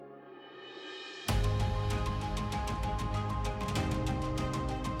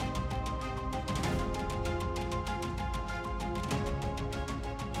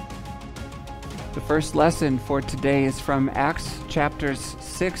First lesson for today is from Acts chapters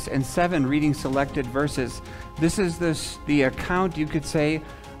 6 and 7, reading selected verses. This is the account, you could say,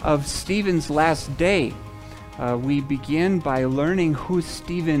 of Stephen's last day. We begin by learning who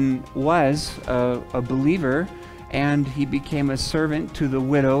Stephen was, a believer, and he became a servant to the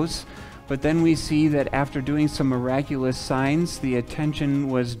widows. But then we see that after doing some miraculous signs, the attention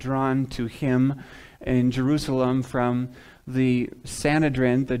was drawn to him in Jerusalem from the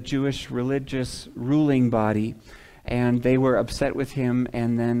Sanhedrin, the Jewish religious ruling body, and they were upset with him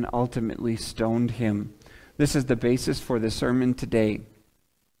and then ultimately stoned him. This is the basis for the sermon today.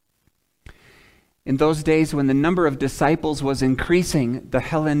 In those days when the number of disciples was increasing, the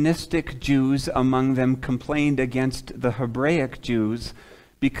Hellenistic Jews among them complained against the Hebraic Jews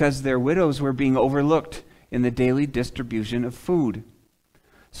because their widows were being overlooked in the daily distribution of food.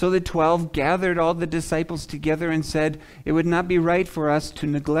 So the 12 gathered all the disciples together and said, "It would not be right for us to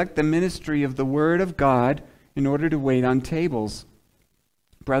neglect the ministry of the Word of God in order to wait on tables.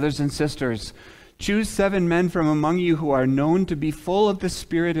 Brothers and sisters, choose 7 men from among you who are known to be full of the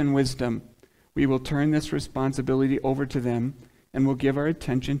Spirit and wisdom. We will turn this responsibility over to them and will give our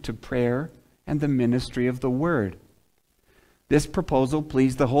attention to prayer and the ministry of the Word." This proposal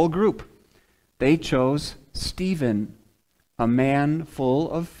pleased the whole group. They chose Stephen, a man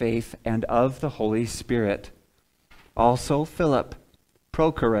full of faith and of the Holy Spirit. Also Philip,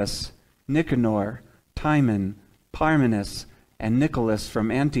 Prochorus, Nicanor, Timon, Parmenas, and Nicholas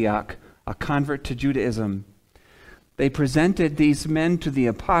from Antioch, a convert to Judaism. They presented these men to the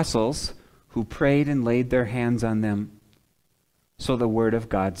apostles, who prayed and laid their hands on them. So the word of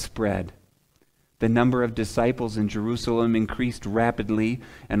God spread. The number of disciples in Jerusalem increased rapidly,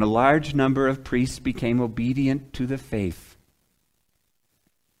 and a large number of priests became obedient to the faith.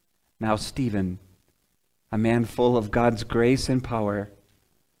 Now Stephen, a man full of God's grace and power,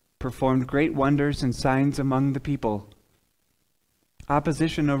 performed great wonders and signs among the people.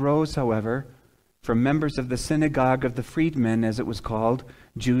 Opposition arose, however, from members of the synagogue of the freedmen, as it was called,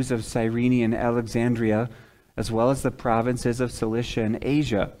 Jews of Cyrene and Alexandria, as well as the provinces of Cilicia and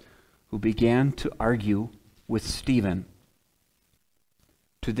Asia, who began to argue with Stephen.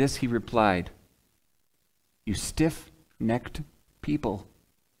 To this he replied, "You stiff-necked people,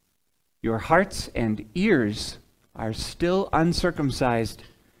 your hearts and ears are still uncircumcised.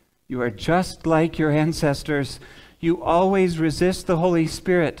 You are just like your ancestors. You always resist the Holy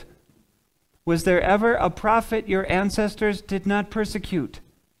Spirit. Was there ever a prophet your ancestors did not persecute?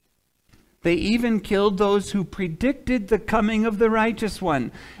 They even killed those who predicted the coming of the righteous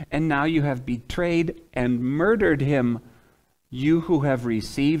one. And now you have betrayed and murdered him. You who have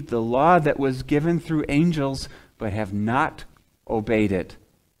received the law that was given through angels, but have not obeyed it."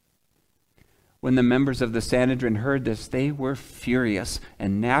 When the members of the Sanhedrin heard this, they were furious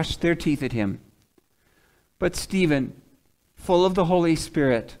and gnashed their teeth at him. But Stephen, full of the Holy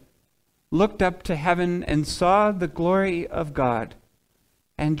Spirit, looked up to heaven and saw the glory of God,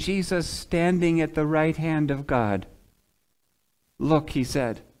 and Jesus standing at the right hand of God. "Look," he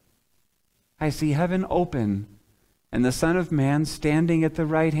said, "I see heaven open, and the Son of Man standing at the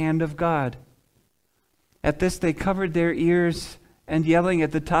right hand of God." At this they covered their ears, and yelling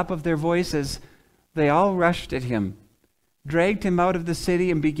at the top of their voices, they all rushed at him, dragged him out of the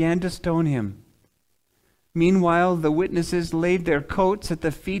city, and began to stone him. Meanwhile, the witnesses laid their coats at the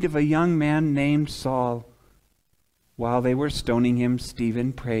feet of a young man named Saul. While they were stoning him,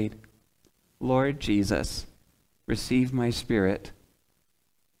 Stephen prayed, "Lord Jesus, receive my spirit."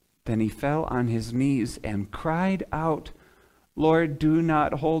 Then he fell on his knees and cried out, "Lord, do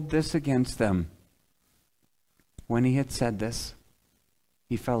not hold this against them." When he had said this,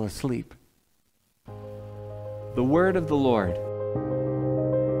 he fell asleep. The word of the Lord.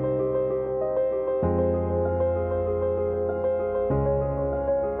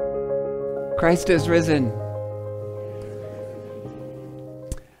 Christ is risen.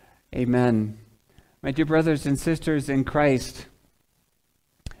 Amen. My dear brothers and sisters in Christ,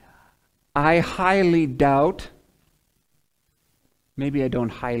 I highly doubt, maybe I don't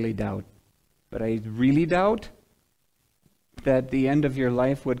highly doubt, but I really doubt that the end of your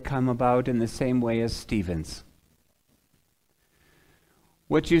life would come about in the same way as Stephen's.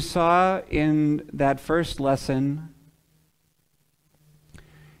 What you saw in that first lesson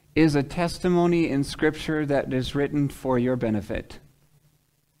is a testimony in Scripture that is written for your benefit.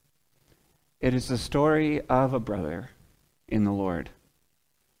 It is the story of a brother in the Lord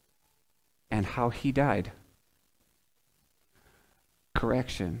and how he died.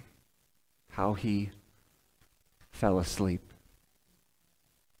 Correction, how he fell asleep.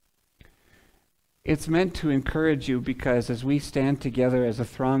 It's meant to encourage you because as we stand together as a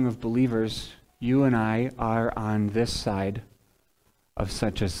throng of believers You and I are on this side of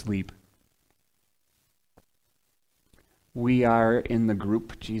such a sleep. We are in the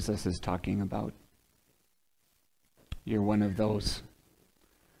group Jesus is talking about. You're one of those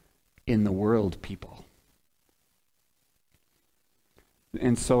in the world people.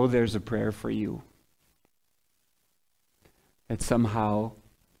 And so there's a prayer for you. That somehow,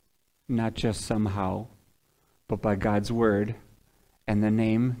 not just somehow, but by God's word and the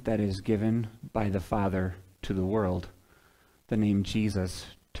name that is given by the Father to the world, the name Jesus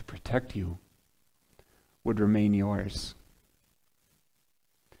to protect you, would remain yours.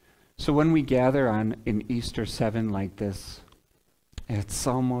 So when we gather in Easter 7 like this, it's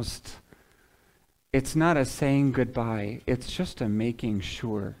not a saying goodbye, it's just a making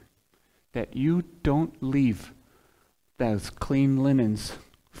sure that you don't leave those clean linens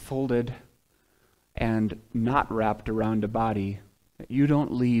folded and not wrapped around a body, that you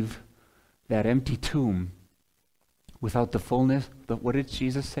don't leave that empty tomb without the fullness, what did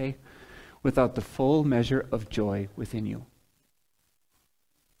Jesus say? Without the full measure of joy within you.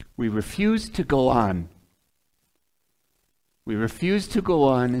 We refuse to go on. We refuse to go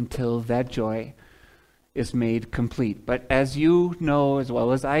on until that joy is made complete. But as you know as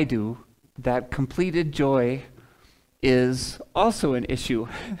well as I do, that completed joy is also an issue.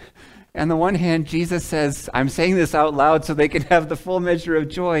 On the one hand, Jesus says, I'm saying this out loud so they can have the full measure of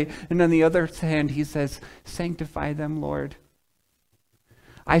joy. And on the other hand, he says, sanctify them, Lord.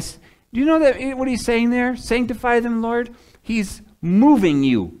 Do you know that what he's saying there? Sanctify them, Lord. He's moving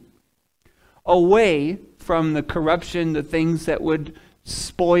you away from the corruption, the things that would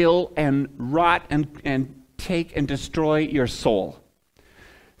spoil and rot and take and destroy your soul.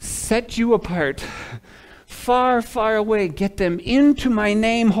 Set you apart, far, far away. Get them into my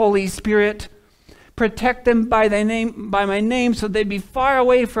name, Holy Spirit. Protect them by my name, so they be far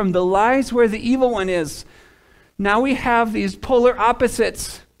away from the lies where the evil one is. Now we have these polar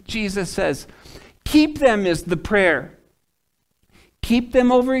opposites, Jesus says. Keep them is the prayer. Keep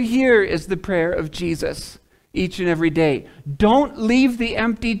them over here is the prayer of Jesus each and every day. Don't leave the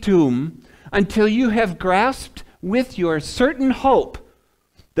empty tomb until you have grasped with your certain hope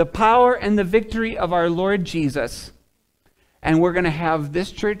the power and the victory of our Lord Jesus. And we're going to have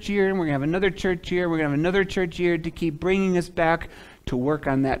this church year, and we're going to have another church year, we're going to have another church year to keep bringing us back to work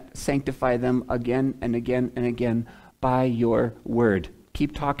on that, sanctify them again and again and again by your word.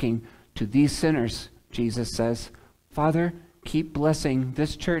 Keep talking to these sinners, Jesus says. Father, keep blessing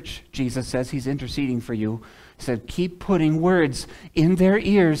this church. Jesus says he's interceding for you. He said, keep putting words in their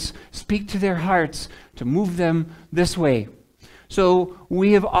ears, speak to their hearts to move them this way. So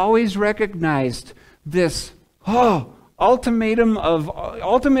we have always recognized this ultimate of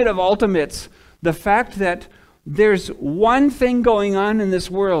ultimates, the fact that there's one thing going on in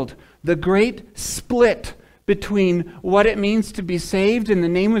this world, the great split between what it means to be saved in the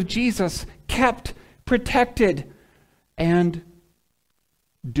name of Jesus, kept, protected, and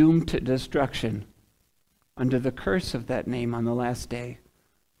doomed to destruction under the curse of that name on the last day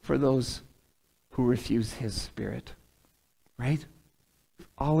for those who refuse his Spirit. Right?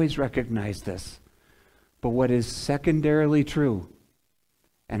 Always recognize this. But what is secondarily true,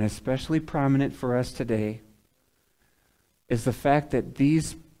 and especially prominent for us today, is the fact that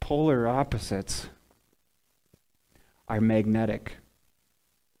these polar opposites are magnetic.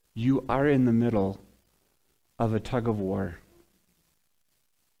 You are in the middle of a tug of war.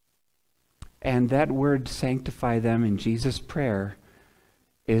 And that word, sanctify them, in Jesus' prayer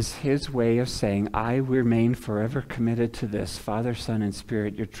is his way of saying, I remain forever committed to this. Father, Son, and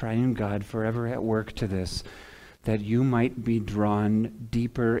Spirit, your triune God, forever at work to this, that you might be drawn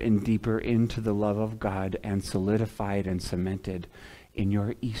deeper and deeper into the love of God and solidified and cemented in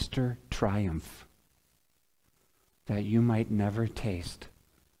your Easter triumph, that you might never taste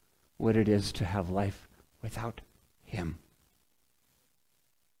what it is to have life without him.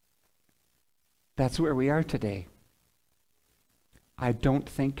 That's where we are today. I don't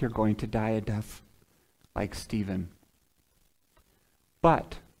think you're going to die a death like Stephen.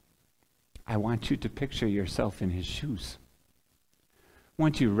 But I want you to picture yourself in his shoes. I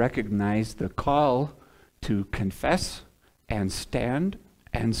want you to recognize the call to confess and stand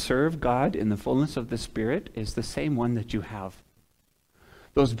and serve God in the fullness of the Spirit is the same one that you have.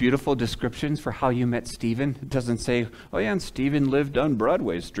 Those beautiful descriptions for how you met Stephen, it doesn't say, oh yeah, and Stephen lived on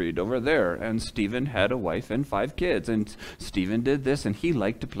Broadway Street over there, and Stephen had a wife and 5 kids, and Stephen did this, and he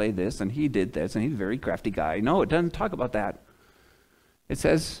liked to play this, and he did this, and he's a very crafty guy. No, it doesn't talk about that. It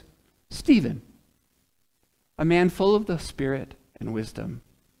says, Stephen, a man full of the Spirit and wisdom,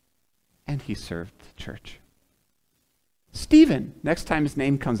 and he served the church. Stephen. Next time his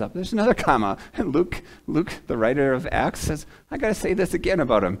name comes up, there's another comma. And Luke, the writer of Acts, says, I got to say this again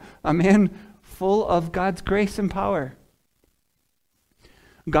about him. A man full of God's grace and power.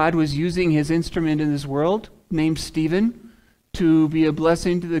 God was using his instrument in this world, named Stephen, to be a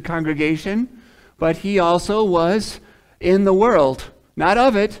blessing to the congregation, but he also was in the world. Not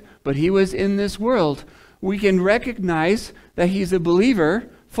of it, but he was in this world. We can recognize that he's a believer,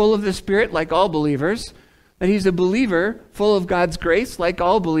 full of the Spirit, like all believers, that he's a believer, full of God's grace, like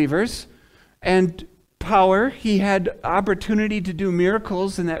all believers, and power. He had opportunity to do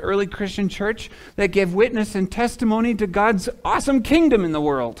miracles in that early Christian church that gave witness and testimony to God's awesome kingdom in the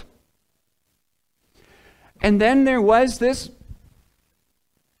world. And then there was this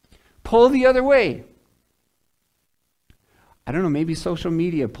pull the other way. I don't know, maybe social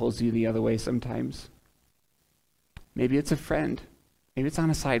media pulls you the other way sometimes. Maybe it's a friend. Maybe it's on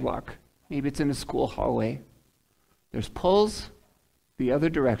a sidewalk. Maybe it's in a school hallway. There's pulls the other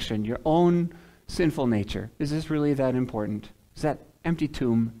direction, your own sinful nature. Is this really that important? Does that empty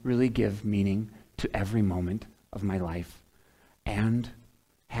tomb really give meaning to every moment of my life and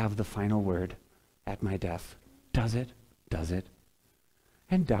have the final word at my death? Does it? Does it?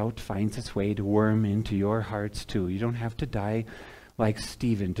 And doubt finds its way to worm into your hearts too. You don't have to die like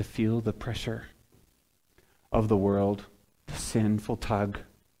Stephen to feel the pressure of the world, the sinful tug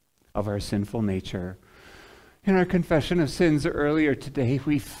of our sinful nature. In our confession of sins earlier today,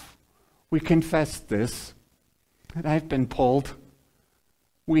 we confessed this, that I've been pulled.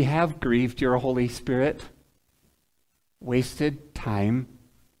 We have grieved your Holy Spirit, wasted time,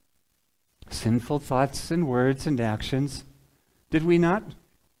 sinful thoughts and words and actions. Did we not?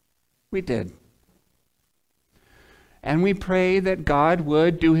 We did. And we pray that God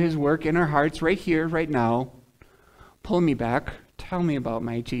would do his work in our hearts right here, right now. Pull me back. Tell me about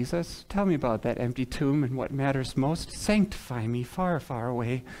my Jesus. Tell me about that empty tomb and what matters most. Sanctify me far, far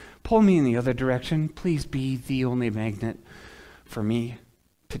away. Pull me in the other direction. Please be the only magnet for me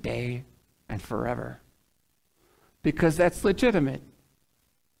today and forever. Because that's legitimate.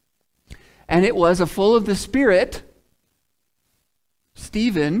 And it was a full of the Spirit,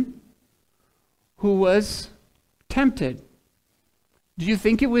 Stephen, who was tempted. Do you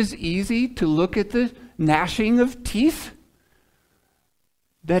think it was easy to look at the gnashing of teeth?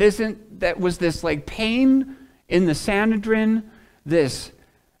 That was this like pain in the Sanhedrin, this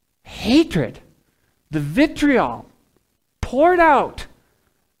hatred, the vitriol poured out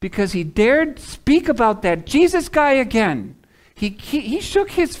because he dared speak about that Jesus guy again. He shook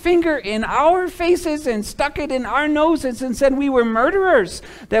his finger in our faces and stuck it in our noses and said we were murderers,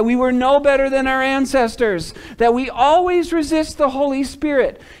 that we were no better than our ancestors, that we always resist the Holy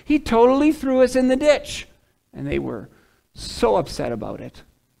Spirit. He totally threw us in the ditch. And they were so upset about it.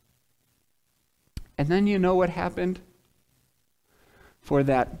 And then you know what happened? For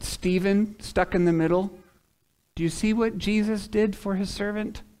that Stephen stuck in the middle, do you see what Jesus did for his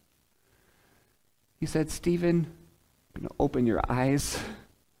servant? He said, Stephen, I'm going to open your eyes.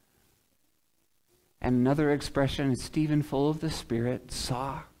 And another expression is Stephen, full of the Spirit,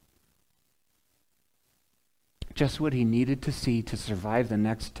 saw just what he needed to see to survive the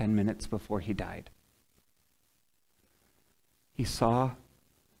next 10 minutes before he died. He saw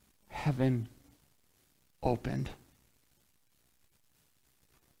heaven opened.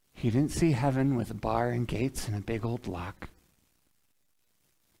 He didn't see heaven with a bar and gates and a big old lock.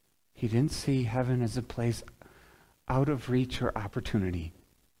 He didn't see heaven as a place out of reach or opportunity.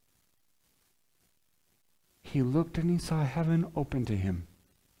 He looked and he saw heaven open to him.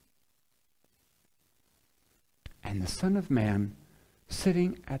 And the Son of Man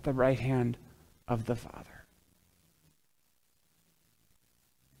sitting at the right hand of the Father.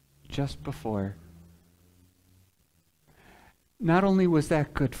 Just before. Not only was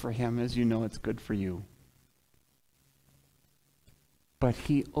that good for him, as you know it's good for you, but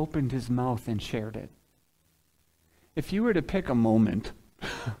he opened his mouth and shared it. If you were to pick a moment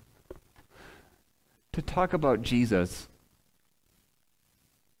to talk about Jesus,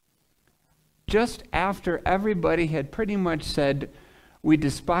 just after everybody had pretty much said, we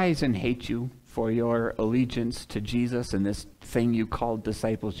despise and hate you for your allegiance to Jesus and this thing you called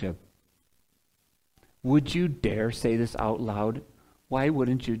discipleship, would you dare say this out loud? Why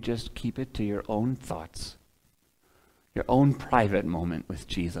wouldn't you just keep it to your own thoughts? Your own private moment with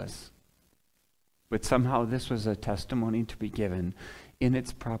Jesus. But somehow this was a testimony to be given in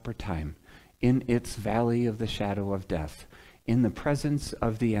its proper time, in its valley of the shadow of death. In the presence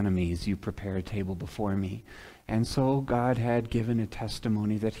of the enemies, you prepare a table before me. And so God had given a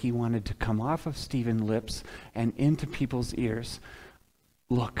testimony that he wanted to come off of Stephen's lips and into people's ears.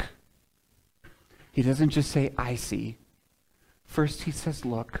 Look. He doesn't just say, I see. First he says,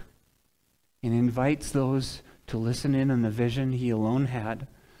 look, and invites those to listen in on the vision he alone had.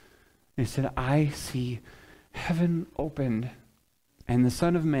 And he said, I see heaven opened, and the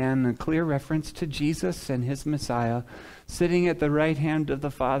Son of Man, a clear reference to Jesus and his Messiah, sitting at the right hand of the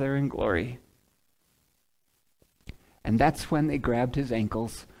Father in glory. And that's when they grabbed his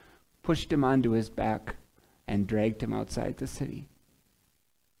ankles, pushed him onto his back, and dragged him outside the city.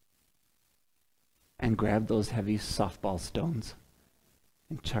 And grabbed those heavy softball stones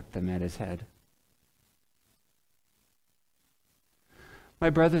and chucked them at his head. My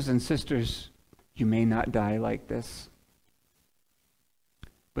brothers and sisters, you may not die like this,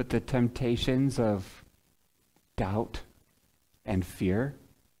 but the temptations of doubt and fear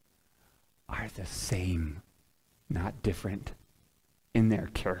are the same, not different, in their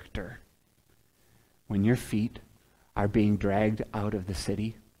character. When your feet are being dragged out of the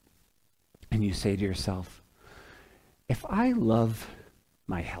city, and you say to yourself, if I love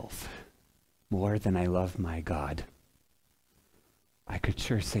my health more than I love my God, I could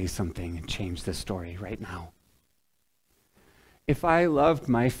sure say something and change the story right now. If I loved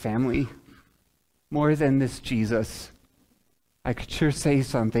my family more than this Jesus, I could sure say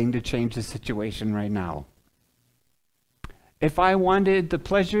something to change the situation right now. If I wanted the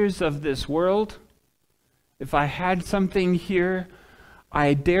pleasures of this world, if I had something here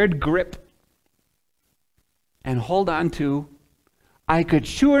I dared grip and hold on to, I could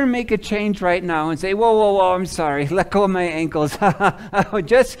sure make a change right now and say, whoa, whoa, whoa, I'm sorry, let go of my ankles.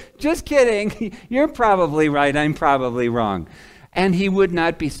 just kidding. You're probably right, I'm probably wrong. And he would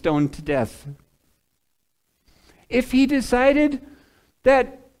not be stoned to death. If he decided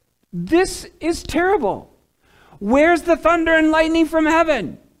that this is terrible, where's the thunder and lightning from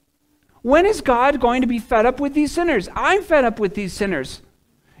heaven? When is God going to be fed up with these sinners? I'm fed up with these sinners.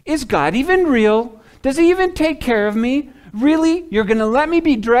 Is God even real? Does he even take care of me? Really? You're going to let me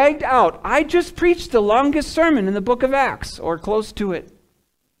be dragged out? I just preached the longest sermon in the book of Acts, or close to it.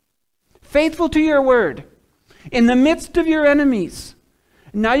 Faithful to your word, in the midst of your enemies.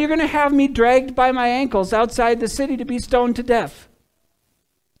 Now you're going to have me dragged by my ankles outside the city to be stoned to death.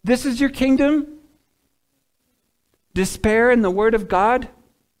 This is your kingdom? Despair in the word of God?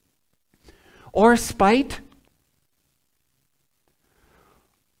 Or spite?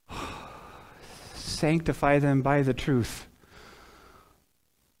 Sanctify them by the truth.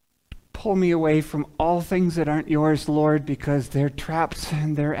 Pull me away from all things that aren't yours, Lord, because they're traps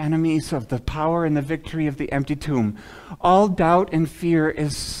and they're enemies of the power and the victory of the empty tomb. All doubt and fear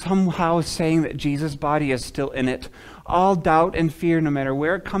is somehow saying that Jesus' body is still in it. All doubt and fear, no matter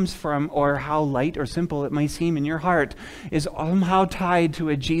where it comes from or how light or simple it may seem in your heart, is somehow tied to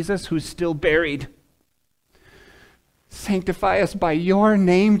a Jesus who's still buried. Sanctify us by your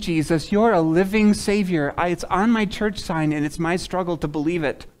name, Jesus. You're a living Savior. It's on my church sign, and it's my struggle to believe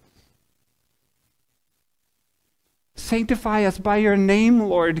it. Sanctify us by your name,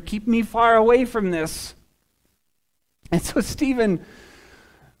 Lord. Keep me far away from this. And so Stephen,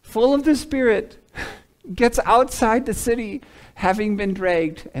 full of the Spirit, gets outside the city, having been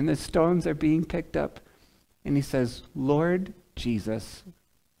dragged, and the stones are being picked up. And he says, Lord Jesus,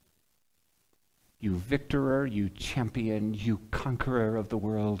 you victorer, you champion, you conqueror of the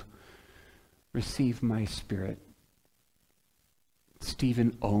world, receive my spirit.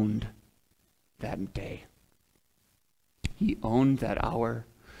 Stephen owned that day. He owned that hour.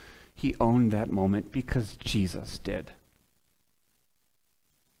 He owned that moment because Jesus did.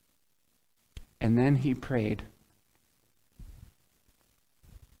 And then he prayed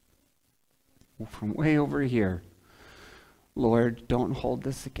from way over here, Lord, don't hold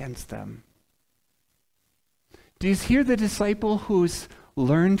this against them. Do you hear the disciple who's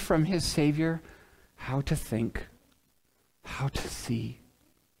learned from his Savior how to think, how to see,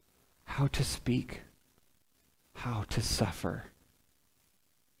 how to speak, how to suffer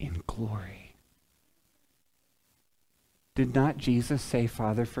in glory? Did not Jesus say,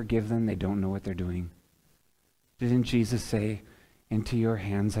 Father, forgive them, they don't know what they're doing? Didn't Jesus say, into your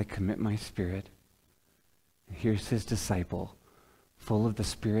hands I commit my spirit? And here's his disciple, full of the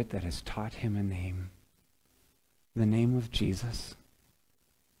Spirit that has taught him a name. The name of Jesus.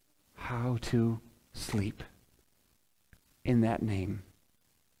 How to sleep in that name.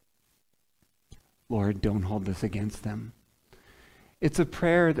 Lord, don't hold this against them. It's a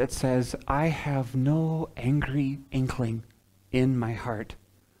prayer that says, I have no angry inkling in my heart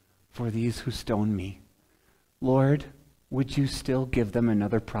for these who stone me. Lord, would you still give them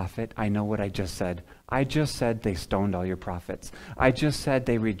another prophet? I know what I just said. I just said they stoned all your prophets. I just said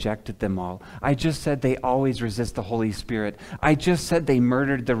they rejected them all. I just said they always resist the Holy Spirit. I just said they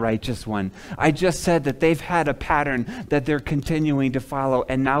murdered the righteous one. I just said that they've had a pattern that they're continuing to follow,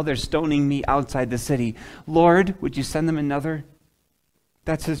 and now they're stoning me outside the city. Lord, would you send them another?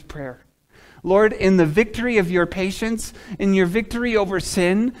 That's his prayer. Lord, in the victory of your patience, in your victory over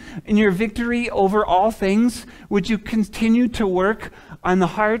sin, in your victory over all things, would you continue to work on the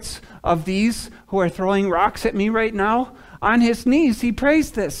hearts of these who are throwing rocks at me right now? On his knees, he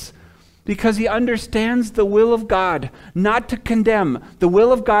prays this because he understands the will of God, not to condemn, the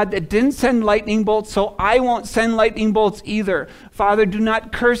will of God that didn't send lightning bolts, so I won't send lightning bolts either. Father, do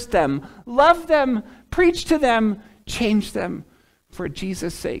not curse them. Love them, preach to them, change them for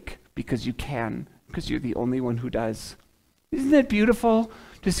Jesus' sake. Because you can, because you're the only one who does. Isn't it beautiful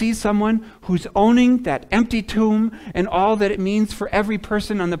to see someone who's owning that empty tomb and all that it means for every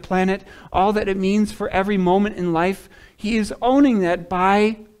person on the planet, all that it means for every moment in life? He is owning that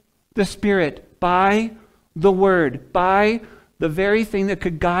by the Spirit, by the Word, by the very thing that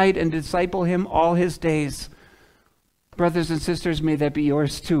could guide and disciple him all his days. Brothers and sisters, may that be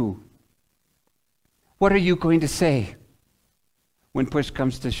yours too. What are you going to say when push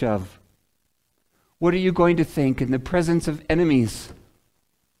comes to shove? What are you going to think in the presence of enemies,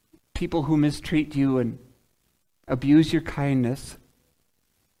 people who mistreat you and abuse your kindness?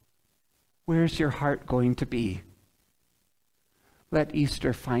 Where's your heart going to be? Let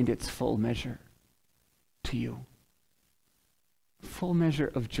Easter find its full measure to you. Full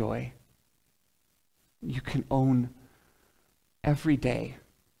measure of joy. You can own every day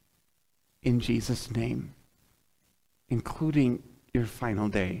in Jesus' name, including your final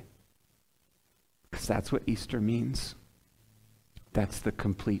day, because that's what Easter means. That's the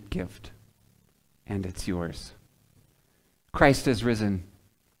complete gift, and it's yours. Christ is risen.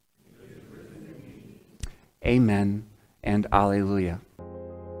 Amen and alleluia.